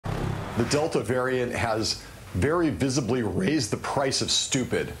The Delta variant has very visibly raised the price of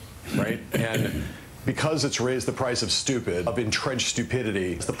stupid, right? And because it's raised the price of stupid, of entrenched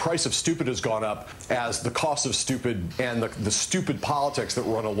stupidity, the price of stupid has gone up as the cost of stupid and the stupid politics that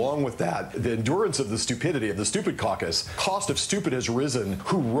run along with that, the endurance of the stupidity of the stupid caucus, cost of stupid has risen.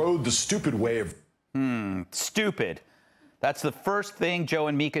 Who rode the stupid wave? Stupid. That's the first thing Joe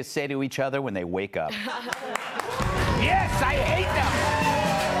and Mika say to each other when they wake up. Yes, I hate them.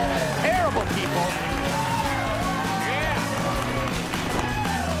 Terrible people.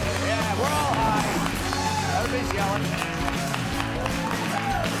 Yeah, we're all high. Everybody's yelling.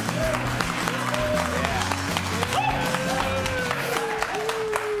 Yeah.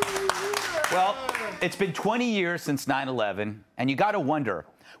 Well, it's been 20 years since 9/11, and you got to wonder,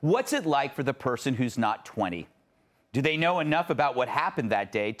 what's it like for the person who's not 20? Do they know enough about what happened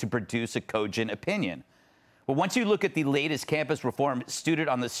that day to produce a cogent opinion? Well, once you look at the latest campus reform student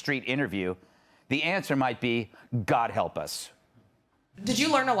on the street interview, the answer might be, God help us. Did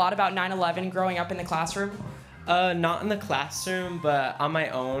you learn a lot about 9/11 growing up in the classroom? Not in the classroom, but on my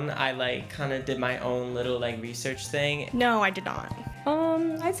own, I kind of did my own little research thing. No, I did not.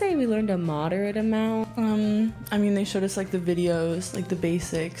 I'd say we learned a moderate amount. I mean, they showed us the videos, the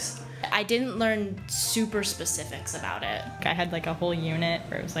basics. I didn't learn super specifics about it. I had a whole unit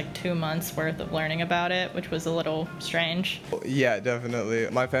where it was 2 months worth of learning about it, which was a little strange. Yeah, definitely.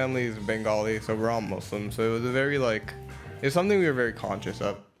 My family is Bengali, so we're all Muslim, so it was a very it's something we were very conscious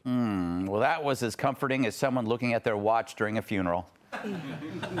of. Well, that was as comforting as someone looking at their watch during a funeral.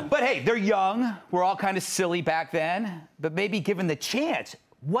 But hey, they're young. We're all kind of silly back then. But maybe given the chance,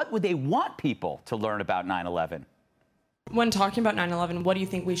 what would they want people to learn about 9/11? When talking about 9/11, what do you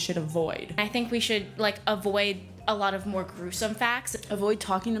think we should avoid? I think we should avoid a lot of more gruesome facts. Avoid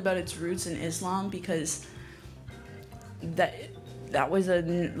talking about its roots in Islam because that was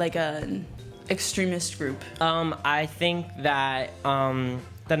an extremist group. I think that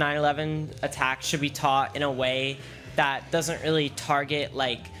the 9/11 attack should be taught in a way that doesn't really target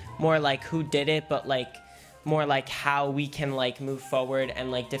more who did it, but more how we can move forward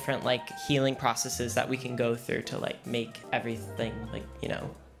and different healing processes that we can go through to make everything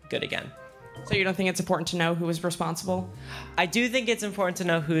good again. So you don't think it's important to know who was responsible? I do think it's important to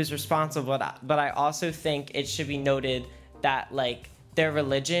know who is responsible, but I also think it should be noted that their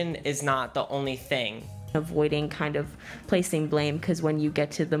religion is not the only thing. Avoiding kind of placing blame, because when you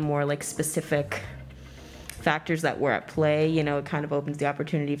get to the more specific factors that were at play, it kind of opens the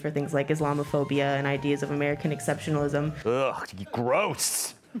opportunity for things like Islamophobia and ideas of American exceptionalism. Ugh,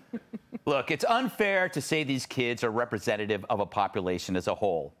 gross. Look, it's unfair to say these kids are representative of a population as a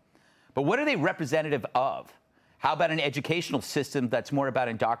whole. But what are they representative of? How about an educational system that's more about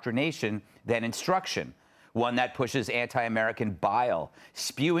indoctrination than instruction? One that pushes anti-American bile,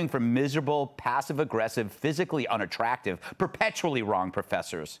 spewing from miserable, passive-aggressive, physically unattractive, perpetually wrong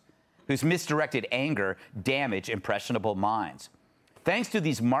professors whose misdirected anger damage impressionable minds. Thanks to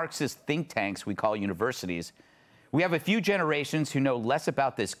these Marxist think tanks we call universities, we have a few generations who know less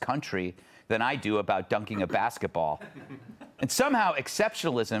about this country than I do about dunking a basketball. And somehow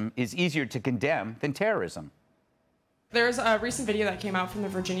exceptionalism is easier to condemn than terrorism. There's a recent video that came out from the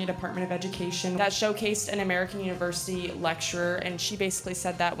Virginia Department of Education that showcased an American University lecturer, and she basically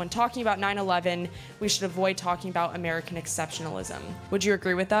said that when talking about 9/11, we should avoid talking about American exceptionalism. Would you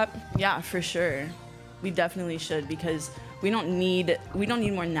agree with that? Yeah, for sure. We definitely should, because we don't need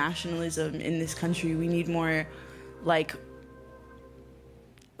more nationalism in this country. We need more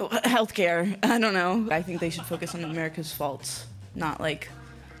healthcare. I don't know. I think they should focus on America's faults, not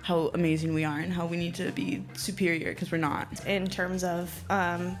how amazing we are and how we need to be superior, because we're not. In terms of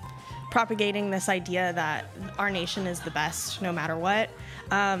propagating this idea that our nation is the best no matter what,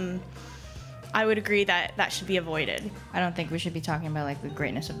 I would agree that that should be avoided. I don't think we should be talking about the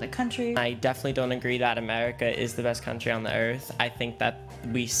greatness of the country. I definitely don't agree that America is the best country on the earth. I think that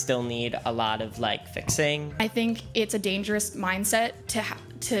we still need a lot of fixing. I think it's a dangerous mindset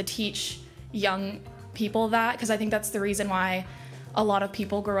to teach young people that, because I think that's the reason why a lot of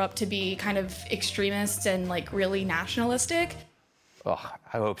people grow up to be kind of extremists and really nationalistic. Oh,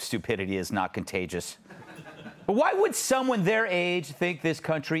 I hope stupidity is not contagious. But why would someone their age think this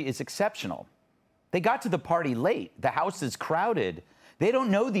country is exceptional? They got to the party late. The house is crowded. They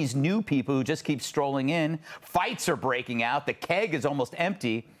don't know these new people who just keep strolling in. Fights are breaking out. The keg is almost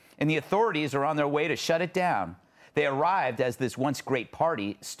empty, and the authorities are on their way to shut it down. They arrived as this once great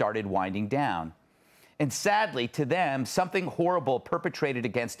party started winding down. And sadly, to them, something horrible perpetrated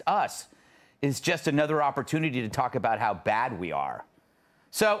against us is just another opportunity to talk about how bad we are.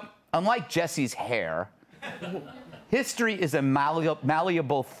 So, unlike Jesse's hair, History is a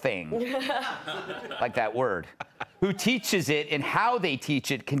malleable thing, like that word. Who teaches it and how they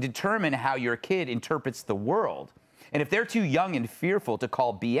teach it can determine how your kid interprets the world. And if they're too young and fearful to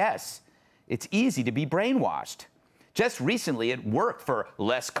call BS, it's easy to be brainwashed. Just recently, it worked for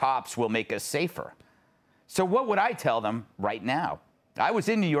less cops will make us safer. So what would I tell them right now? I was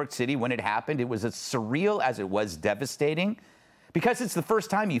in New York City when it happened. It was as surreal as it was devastating, because it's the first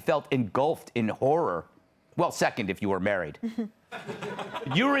time you felt engulfed in horror. Well, second, if you were married.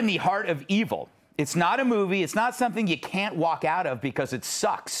 You were in the heart of evil. It's not a movie. It's not something you can't walk out of because it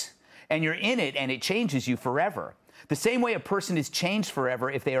sucks. And you're in it, and it changes you forever. The same way a person is changed forever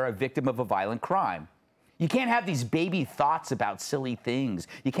if they are a victim of a violent crime. You can't have these baby thoughts about silly things.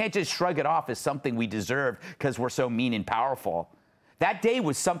 You can't just shrug it off as something we deserve because we're so mean and powerful. That day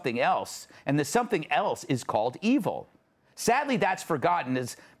was something else, and the something else is called evil. Sadly, that's forgotten,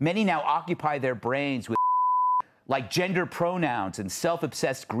 as many now occupy their brains with like gender pronouns and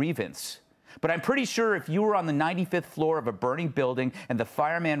self-obsessed grievance. But I'm pretty sure if you were on the 95th floor of a burning building and the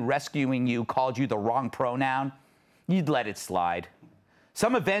fireman rescuing you called you the wrong pronoun, you'd let it slide.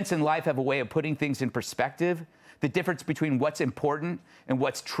 Some events in life have a way of putting things in perspective, the difference between what's important and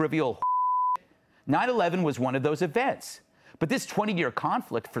what's trivial. 9/11 was one of those events. But this 20-year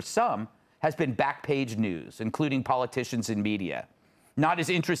conflict, for some, has been back-page news, including politicians and media. Not as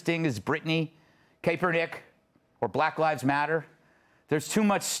interesting as Britney, Kaepernick, or Black Lives Matter. There's too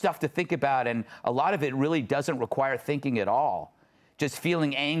much stuff to think about, and a lot of it really doesn't require thinking at all. Just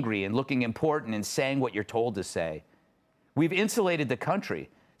feeling angry and looking important and saying what you're told to say. We've insulated the country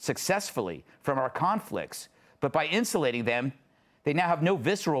successfully from our conflicts, but by insulating them, they now have no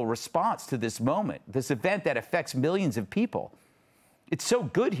visceral response to this moment, this event that affects millions of people. It's so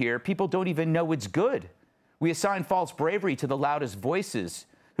good here, people don't even know it's good. We assign false bravery to the loudest voices.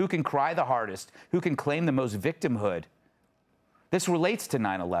 Who can cry the hardest? Who can claim the most victimhood? This relates to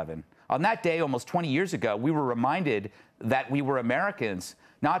 9/11. On that day, almost 20 years ago, we were reminded that we were Americans,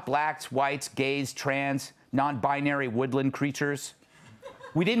 not blacks, whites, gays, trans, non-binary woodland creatures.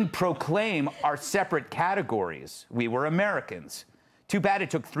 We didn't proclaim our separate categories. We were Americans. Too bad it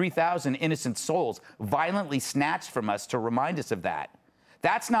took 3,000 innocent souls violently snatched from us to remind us of that.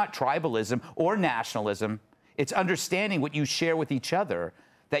 That's not tribalism or nationalism. It's understanding what you share with each other,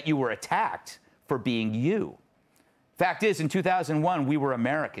 that you were attacked for being you. Fact is, in 2001, we were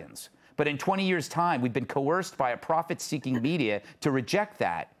Americans. But in 20 years' time, we've been coerced by a profit-seeking media to reject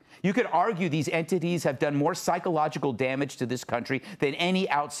that. You could argue these entities have done more psychological damage to this country than any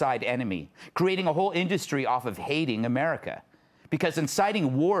outside enemy, creating a whole industry off of hating America. Because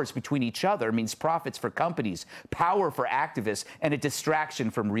inciting wars between each other means profits for companies, power for activists, and a distraction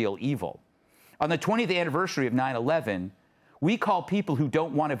from real evil. On the 20th anniversary of 9/11, we call people who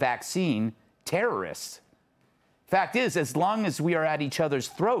don't want a vaccine terrorists. Fact is, as long as we are at each other's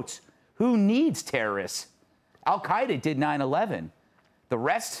throats, who needs terrorists? Al-Qaeda did 9/11. The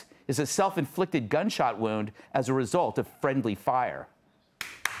rest is a self-inflicted gunshot wound as a result of friendly fire.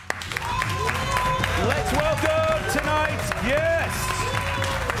 Let's welcome tonight's guest.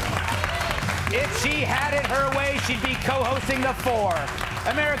 If she had it her way, she'd be co-hosting The Four.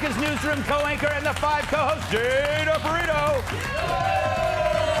 America's Newsroom co-anchor and the 5 co-host, Dana Burrito.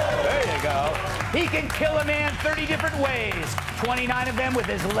 There you go. He can kill a man 30 different ways, 29 of them with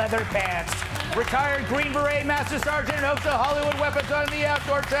his leather pants. Retired Green Beret Master Sergeant and host of Hollywood Weapons on the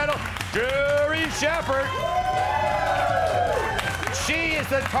Outdoor Channel, Jerry Shepard. She is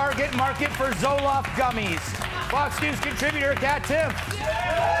the target market for Zoloft gummies. Fox News contributor Kat Timpf.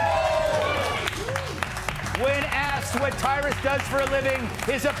 When asked what Tyrus does for a living,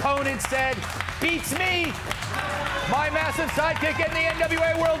 his opponent said, "Beats me." My massive sidekick and the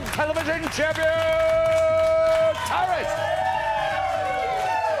NWA World Television Champion, Tyrus.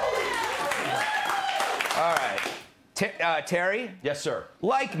 All right. Terry? Yes, sir.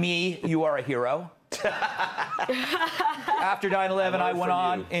 Like me, you are a hero. After 9/11, I went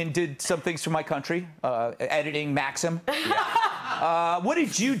on and did some things for my country, editing Maxim. Yeah. What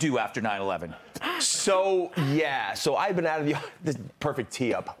did you do after 9/11? So I've been out of this perfect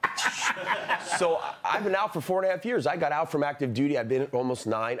tee up. So I've been out for 4.5 years. I got out from active duty. I've been almost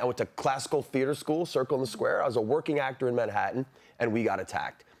 9. I went to classical theater school, Circle in the Square. I was a working actor in Manhattan, and we got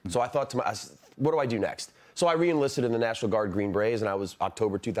attacked. So I thought to myself, what do I do next? So I re-enlisted in the National Guard Green Berets, and I was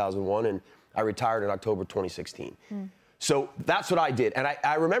October 2001, and I retired in October 2016. So that's what I did. And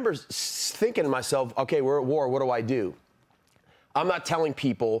I remember thinking to myself, okay, we're at war. What do I do? I'm not telling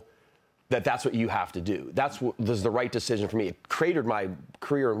people that's what you have to do. This is the right decision for me. It cratered my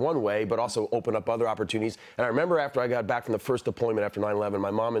career in one way, but also opened up other opportunities. And I remember after I got back from the first deployment after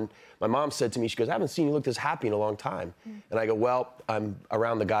 9/11, my mom said to me, she goes, "I haven't seen you look this happy in a long time." And I go, "Well, I'm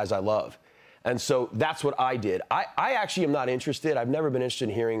around the guys I love." And so that's what I did. I actually am not interested. I've never been interested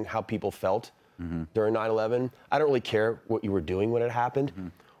in hearing how people felt during 9/11. I don't really care what you were doing when it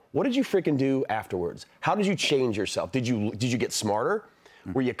happened. What did you freaking do afterwards? How did you change yourself? Did you get smarter?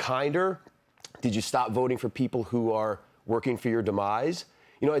 Were you kinder? Did you stop voting for people who are working for your demise?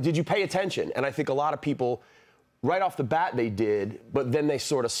 You know, did you pay attention? And I think a lot of people, right off the bat, they did, but then they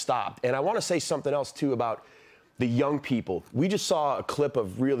sort of stopped. And I want to say something else, too, about the young people. We just saw a clip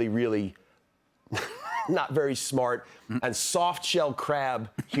of really, really not very smart and soft-shell crab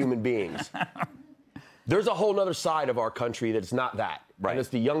human beings. There's a whole other side of our country that's not that. Right. And it's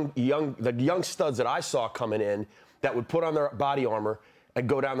the young studs that I saw coming in that would put on their body armor and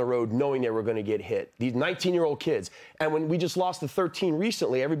go down the road knowing they were going to get hit. These 19-year-old kids. And when we just lost the 13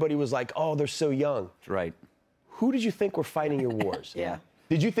 recently, everybody was like, "Oh, they're so young." Right. Who did you think were fighting your wars? Yeah.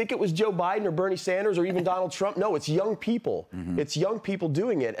 Did you think it was Joe Biden or Bernie Sanders or even Donald Trump? No, it's young people. It's young people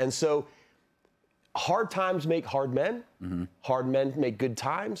doing it. And so hard times make hard men. Hard men make good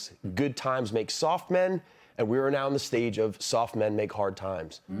times. Good times make soft men. And we are now in the stage of soft men make hard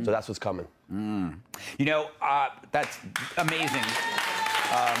times. So that's what's coming. You know, that's amazing.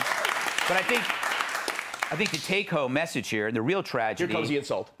 But I think the take-home message here, and the real tragedy... Here comes the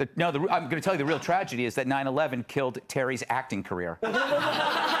insult. I'm going to tell you the real tragedy is that 9/11 killed Terry's acting career.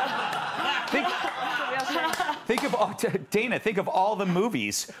 Think of all, Dana. Think of all the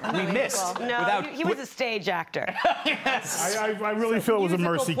movies we missed. No, he was a stage actor. Yes. I really feel it was a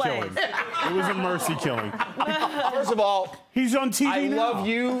mercy killing. It was a mercy killing. First of all, he's on TV now. I love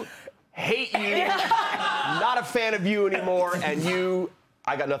you, hate you, not a fan of you anymore, and you,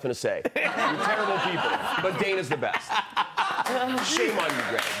 I got nothing to say. You're terrible people, but Dana's the best. Shame on you,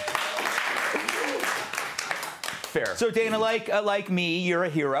 Greg. Fair. So Dana, like me, you're a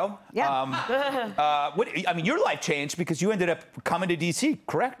hero. Yeah. I mean, your life changed because you ended up coming to D.C.,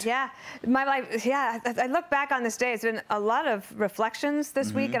 correct? Yeah, my life. Yeah, I look back on this day. It's been a lot of reflections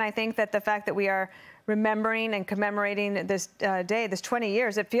this week, and I think that the fact that we are remembering and commemorating this day, this 20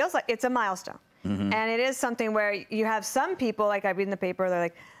 years, it feels like it's a milestone, and it is something where you have some people, like I read in the paper, they're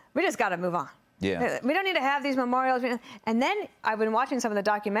like, we just got to move on. Yeah. We don't need to have these memorials. And then I've been watching some of the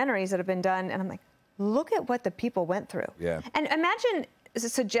documentaries that have been done, and I'm like, look at what the people went through. Yeah. And imagine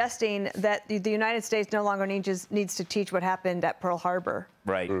suggesting that the United States no longer needs to teach what happened at Pearl Harbor.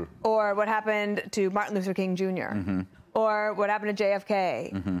 Right. Or what happened to Martin Luther King Jr. Or what happened to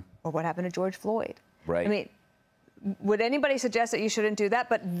JFK. Or what happened to George Floyd. Right. I mean, would anybody suggest that you shouldn't do that?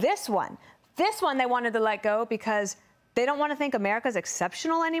 But this one they wanted to let go because they don't want to think America's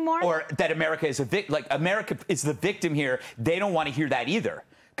exceptional anymore. Or that America is America is the victim here. They don't want to hear that either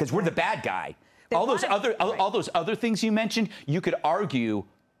because we're the bad guy. All those other things you mentioned, you could argue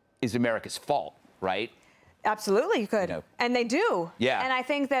is America's fault, right? Absolutely, you could. You know. And they do. Yeah. And I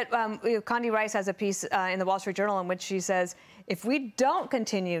think that Condi Rice has a piece in the Wall Street Journal in which she says, if we don't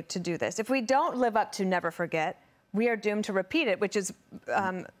continue to do this, if we don't live up to never forget, we are doomed to repeat it, which is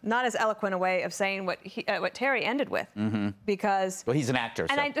not as eloquent a way of saying what Terry ended with. Because... Well, he's an actor,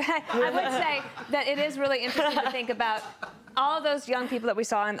 so. And I would say that it is really interesting to think about all of those young people that we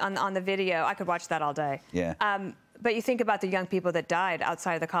saw on the video. I could watch that all day. Yeah. But you think about the young people that died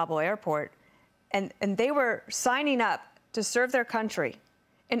outside of the Kabul airport, and they were signing up to serve their country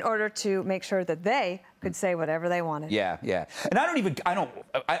in order to make sure that they could say whatever they wanted. Yeah, yeah. And I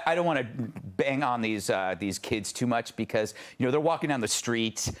don't want to bang on these kids too much because, you know, they're walking down the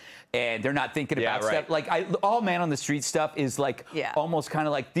street and they're not thinking about stuff. Like, all man on the street stuff is like almost kind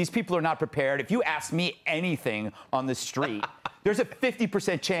of like, these people are not prepared. If you ask me anything on the street, there's a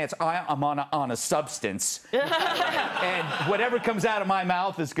 50% chance I'm on a substance. And whatever comes out of my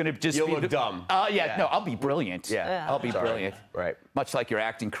mouth is going to just You'll look dumb. No, I'll be brilliant. Yeah. I'll be brilliant. Right. Much like your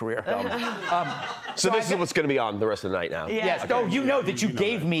acting career. So this is what's going to be on the rest of the night now. Yeah. Yes. Okay. Oh, you know that you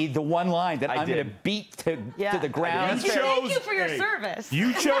gave me the one line that I'm going to beat to the ground. Thank you for your service.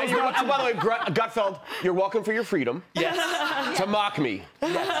 You chose not to. By the way, Gutfeld, you're welcome for your freedom. Yes. To mock me.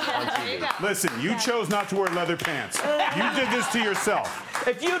 Yes. On TV. Listen, you chose not to wear leather pants. You did this to yourself.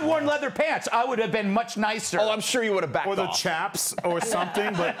 If you'd worn leather pants, I would have been much nicer. Oh, I'm sure you would have backed off. Or the chaps or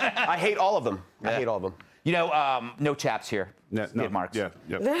something, but... I hate all of them. I hate all of them. You know, no chaps here. No marks. Yeah.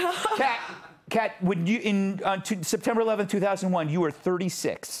 Kat, when you September 11, 2001, you were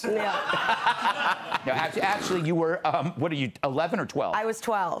 36. Yeah. No, actually, you were what are you, 11 or 12? I was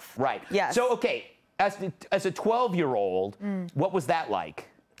 12. Right. Yes. So okay, as a 12-year-old, what was that like?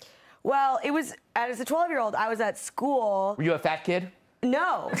 Well, it was, as a 12-year-old, I was at school. Were you a fat kid?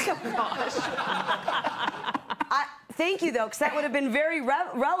 No. Thank you, though, because that would have been very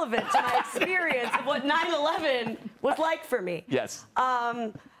relevant to my experience of what 9/11 was like for me. Yes.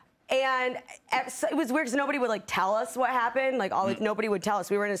 And it was weird because nobody would like tell us what happened. Like nobody would tell us.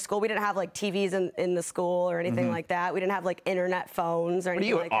 We were in a school. We didn't have like TVs in the school or anything like that. We didn't have like internet phones or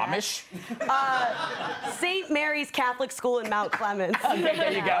anything like that. What are you, Amish? St. Mary's Catholic School in Mount Clemens. Okay,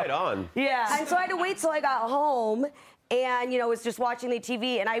 there you go. Right on. Yeah. And so I had to wait till I got home. And, was just watching the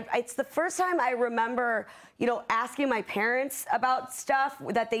TV. And it's the first time I remember, asking my parents about stuff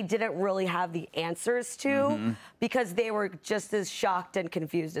that they didn't really have the answers to because they were just as shocked and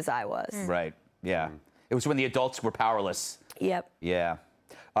confused as I was. Right. Yeah. It was when the adults were powerless. Yep. Yeah.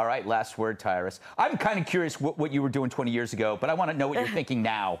 All right, last word, Tyrus. I'm kind of curious what you were doing 20 years ago, but I want to know what you're thinking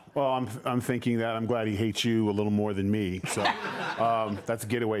now. Well, I'm thinking that I'm glad he hates you a little more than me. So that's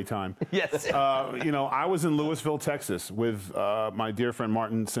getaway time. Yes. I was in Louisville, Texas, with my dear friend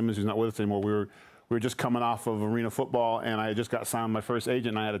Martin Simmons, who's not with us anymore. We were just coming off of arena football, and I had just got signed my first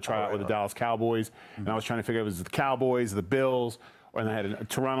agent, and I had a tryout with the Dallas Cowboys, and I was trying to figure out if it was the Cowboys, the Bills, and I had a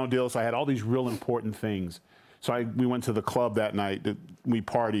Toronto deal, so I had all these real important things. So we went to the club that night. We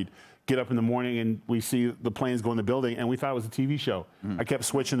partied. Get up in the morning and we see the planes go in the building, and we thought it was a TV show. I kept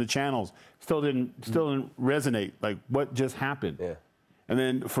switching the channels. Still didn't resonate. Like, what just happened? Yeah. And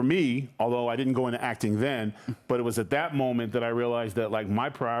then for me, although I didn't go into acting then, but it was at that moment that I realized that like my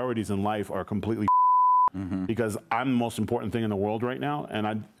priorities in life are completely because I'm the most important thing in the world right now,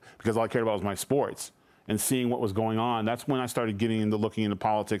 and because all I cared about was my sports. And seeing what was going on, that's when I started getting into looking into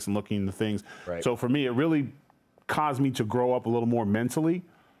politics and looking into things. Right. So for me, it really caused me to grow up a little more mentally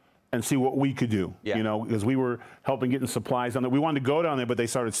and see what we could do, because we were helping getting supplies down there. We wanted to go down there, but they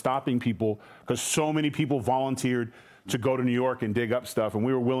started stopping people because so many people volunteered to go to New York and dig up stuff, and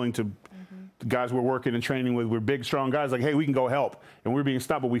we were willing to. The guys we're working and training with were big, strong guys. Like, hey, we can go help, and we were being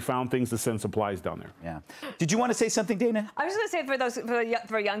stopped, but we found things to send supplies down there. Yeah. Did you want to say something, Dana? I was just going to say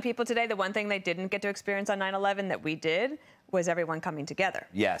for young people today, the one thing they didn't get to experience on 9/11 that we did was everyone coming together.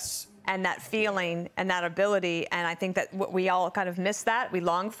 Yes. And that feeling and that ability, and I think that we all kind of miss that. We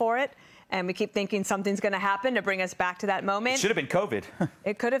long for it, and we keep thinking something's going to happen to bring us back to that moment. It should have been COVID.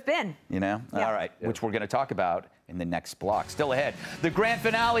 It could have been. Yeah. All right, which we're going to talk about in the next block. Still ahead, the grand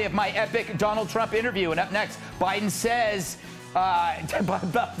finale of my epic Donald Trump interview. And up next, Biden says,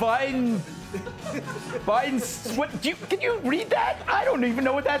 can you read that? I don't even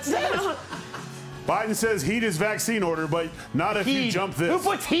know what that says. Biden says heed his vaccine order, but not if you jump this. Who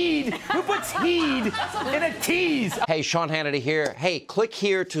puts heed? Who puts heed in a tease? Hey, Sean Hannity here. Hey, click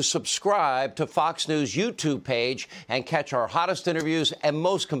here to subscribe to Fox News YouTube page and catch our hottest interviews and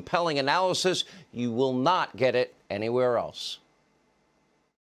most compelling analysis. You will not get it anywhere else.